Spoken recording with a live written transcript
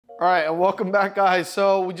All right, and welcome back, guys.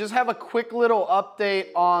 So we just have a quick little update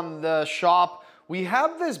on the shop. We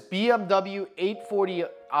have this BMW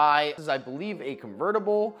 840i, this is, I believe, a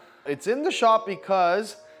convertible. It's in the shop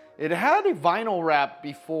because it had a vinyl wrap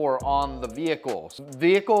before on the vehicle. The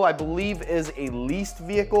vehicle, I believe, is a leased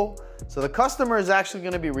vehicle. So the customer is actually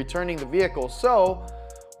gonna be returning the vehicle. So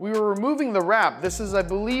we were removing the wrap. This is, I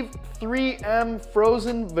believe, 3M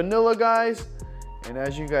frozen vanilla, guys. And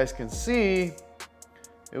as you guys can see,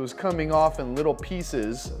 it was coming off in little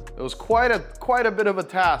pieces. It was quite a bit of a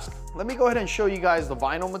task. Let me go ahead and show you guys the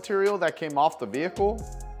vinyl material that came off the vehicle.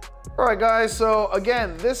 All right, guys, so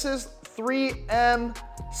again, this is 3M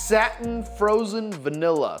Satin Frozen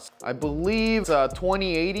Vanilla. I believe it's a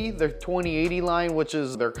 2080, their 2080 line, which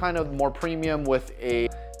is, they're kind of more premium with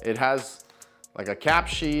it has like a cap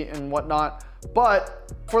sheet and whatnot.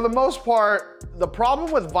 But for the most part, the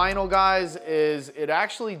problem with vinyl, guys, is it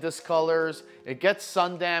actually discolors, it gets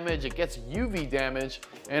sun damage, it gets UV damage,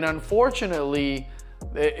 and unfortunately,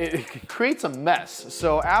 it creates a mess.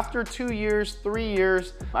 So after 2 years, 3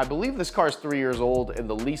 years, I believe this car is 3 years old and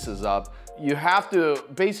the lease is up, you have to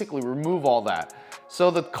basically remove all that. So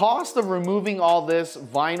the cost of removing all this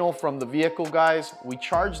vinyl from the vehicle, guys, we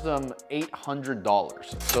charged them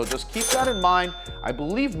 $800. So just keep that in mind. I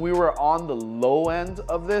believe we were on the low end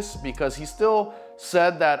of this because he still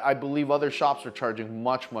said that I believe other shops are charging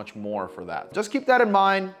much, much more for that. Just keep that in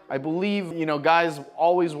mind. I believe, you know, guys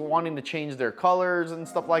always wanting to change their colors and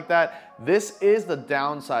stuff like that. This is the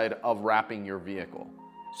downside of wrapping your vehicle.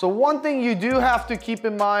 So one thing you do have to keep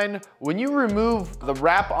in mind, when you remove the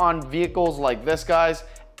wrap on vehicles like this, guys,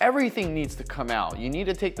 everything needs to come out. You need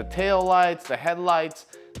to take the tail lights, the headlights,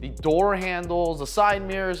 the door handles, the side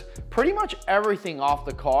mirrors, pretty much everything off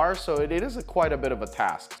the car. So it is quite a bit of a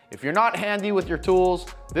task. If you're not handy with your tools,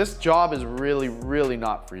 this job is really, really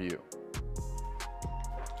not for you.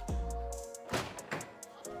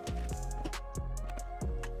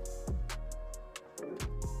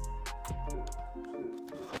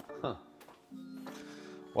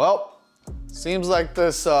 Well, seems like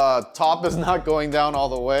this top is not going down all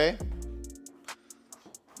the way.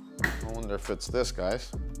 I wonder if it's this,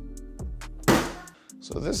 guys.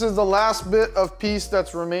 So this is the last bit of piece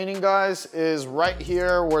that's remaining, guys, is right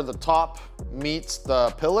here where the top meets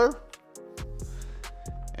the pillar.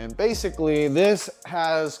 And basically this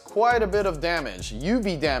has quite a bit of damage,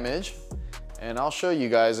 UV damage, and I'll show you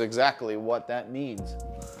guys exactly what that means.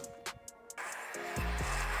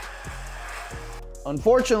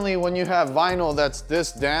 Unfortunately, when you have vinyl that's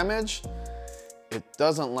this damaged, it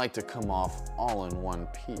doesn't like to come off all in one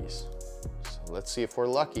piece. So let's see if we're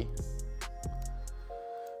lucky.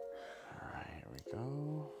 All right, here we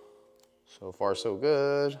go. So far, so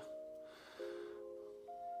good.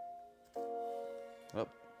 Yep.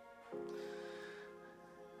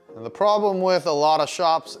 And the problem with a lot of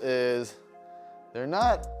shops is they're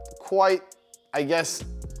not quite, I guess,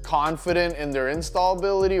 confident in their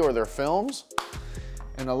installability or their films.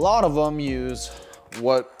 And a lot of them use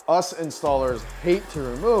what us installers hate to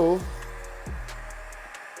remove,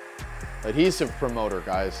 adhesive promoter,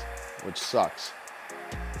 guys, which sucks.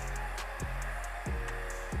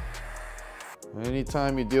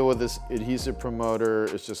 Anytime you deal with this adhesive promoter,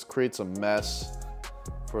 it just creates a mess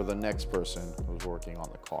for the next person who's working on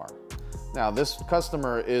the car. Now, this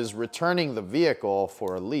customer is returning the vehicle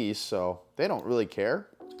for a lease, so they don't really care.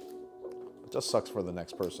 It just sucks for the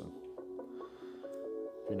next person.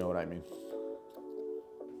 You know what I mean.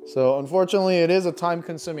 So unfortunately, it is a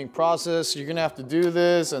time-consuming process. You're gonna have to do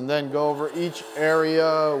this and then go over each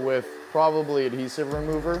area with probably adhesive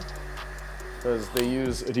remover because they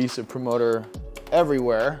use adhesive promoter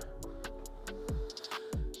everywhere.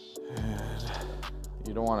 And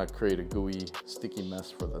you don't want to create a gooey, sticky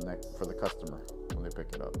mess for the customer when they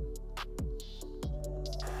pick it up.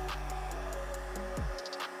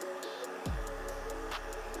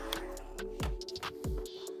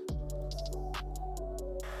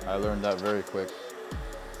 I learned that very quick.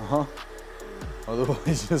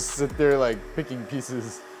 Otherwise, just sit there like picking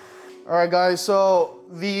pieces. All right, guys, so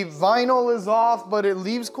the vinyl is off, but it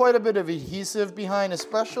leaves quite a bit of adhesive behind,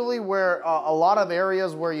 especially where a lot of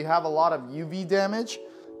areas where you have a lot of UV damage.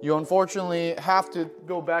 You unfortunately have to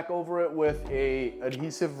go back over it with a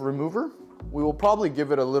adhesive remover. We will probably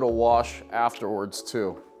give it a little wash afterwards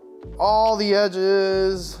too. All the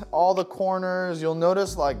edges, all the corners, you'll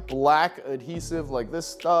notice like black adhesive like this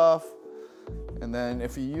stuff. And then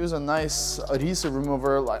if you use a nice adhesive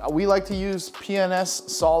remover, like we like to use P&S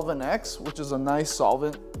Solvent X, which is a nice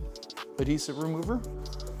solvent adhesive remover.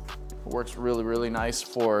 It works really, really nice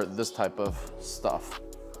for this type of stuff.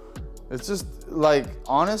 It's just like,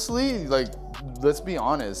 honestly, like let's be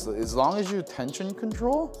honest, as long as you tension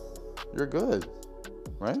control, you're good,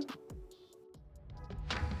 right?